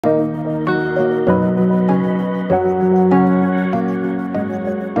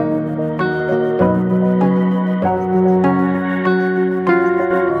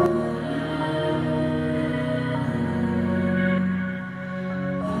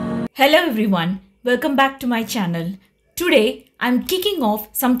Hello everyone, welcome back to my channel. Today I'm kicking off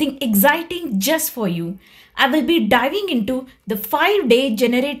something exciting just for you. I will be diving into the 5-day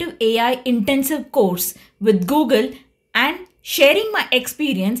generative AI intensive course with Google and sharing my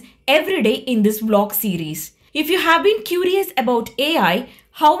experience every day in this vlog series. If you have been curious about AI,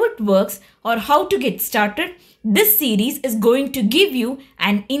 how it works or how to get started, this series is going to give you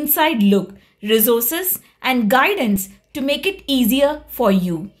an inside look, resources and guidance to make it easier for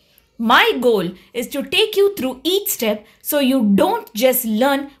you. My goal is to take you through each step so you don't just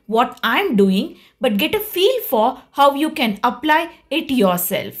learn what I'm doing, but get a feel for how you can apply it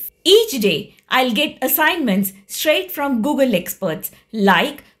yourself. Each day, I'll get assignments straight from Google experts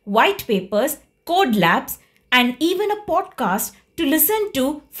like white papers, code labs, and even a podcast to listen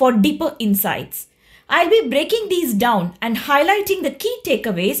to for deeper insights. I'll be breaking these down and highlighting the key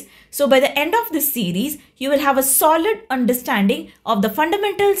takeaways, so by the end of this series, you will have a solid understanding of the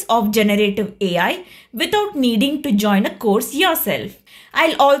fundamentals of generative AI without needing to join a course yourself.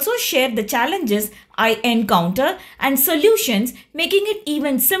 I'll also share the challenges I encounter and solutions, making it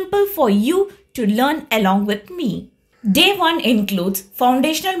even simple for you to learn along with me. Day 1 includes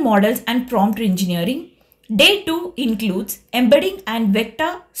foundational models and prompt engineering. Day 2 includes embedding and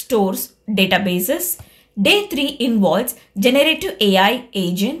vector stores databases. Day 3 involves generative AI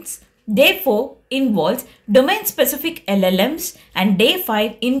agents. Day 4 involves domain-specific LLMs. And Day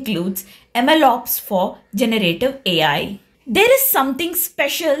 5 includes MLOps for generative AI. There is something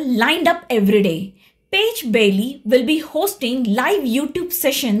special lined up every day. Paige Bailey will be hosting live YouTube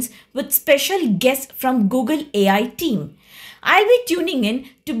sessions with special guests from Google AI team. I'll be tuning in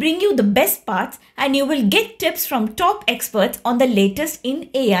to bring you the best parts, and you will get tips from top experts on the latest in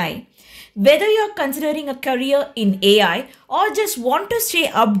AI. Whether you're considering a career in AI or just want to stay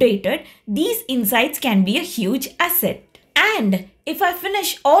updated, these insights can be a huge asset. And if I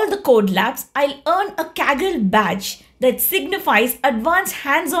finish all the code labs, I'll earn a Kaggle Badge that signifies advanced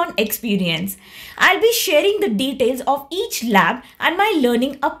hands-on experience. I'll be sharing the details of each lab and my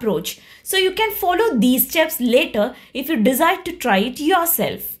learning approach, so you can follow these steps later if you decide to try it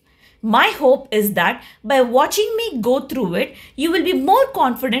yourself. My hope is that by watching me go through it, you will be more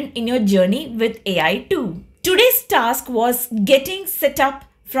confident in your journey with AI too. Today's task was getting set up,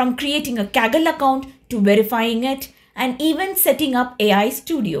 from creating a Kaggle account to verifying it, and even setting up AI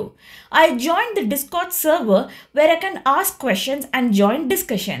Studio. I joined the Discord server where I can ask questions and join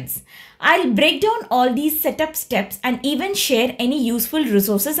discussions. I'll break down all these setup steps and even share any useful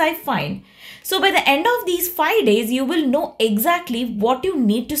resources I find. So by the end of these 5 days, you will know exactly what you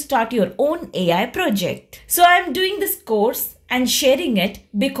need to start your own AI project. So I'm doing this course and sharing it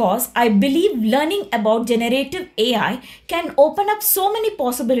because I believe learning about generative AI can open up so many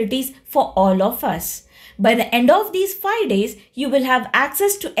possibilities for all of us. By the end of these 5 days, you will have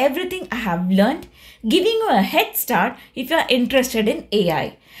access to everything I have learned, giving you a head start if you are interested in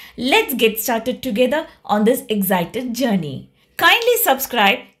AI. Let's get started together on this exciting journey. Kindly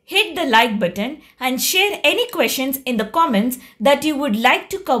subscribe, hit the like button, and share any questions in the comments that you would like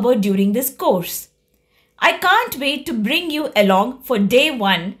to cover during this course. I can't wait to bring you along for day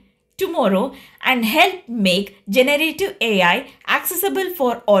 1 tomorrow and help make generative AI accessible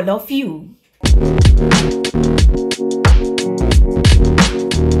for all of you.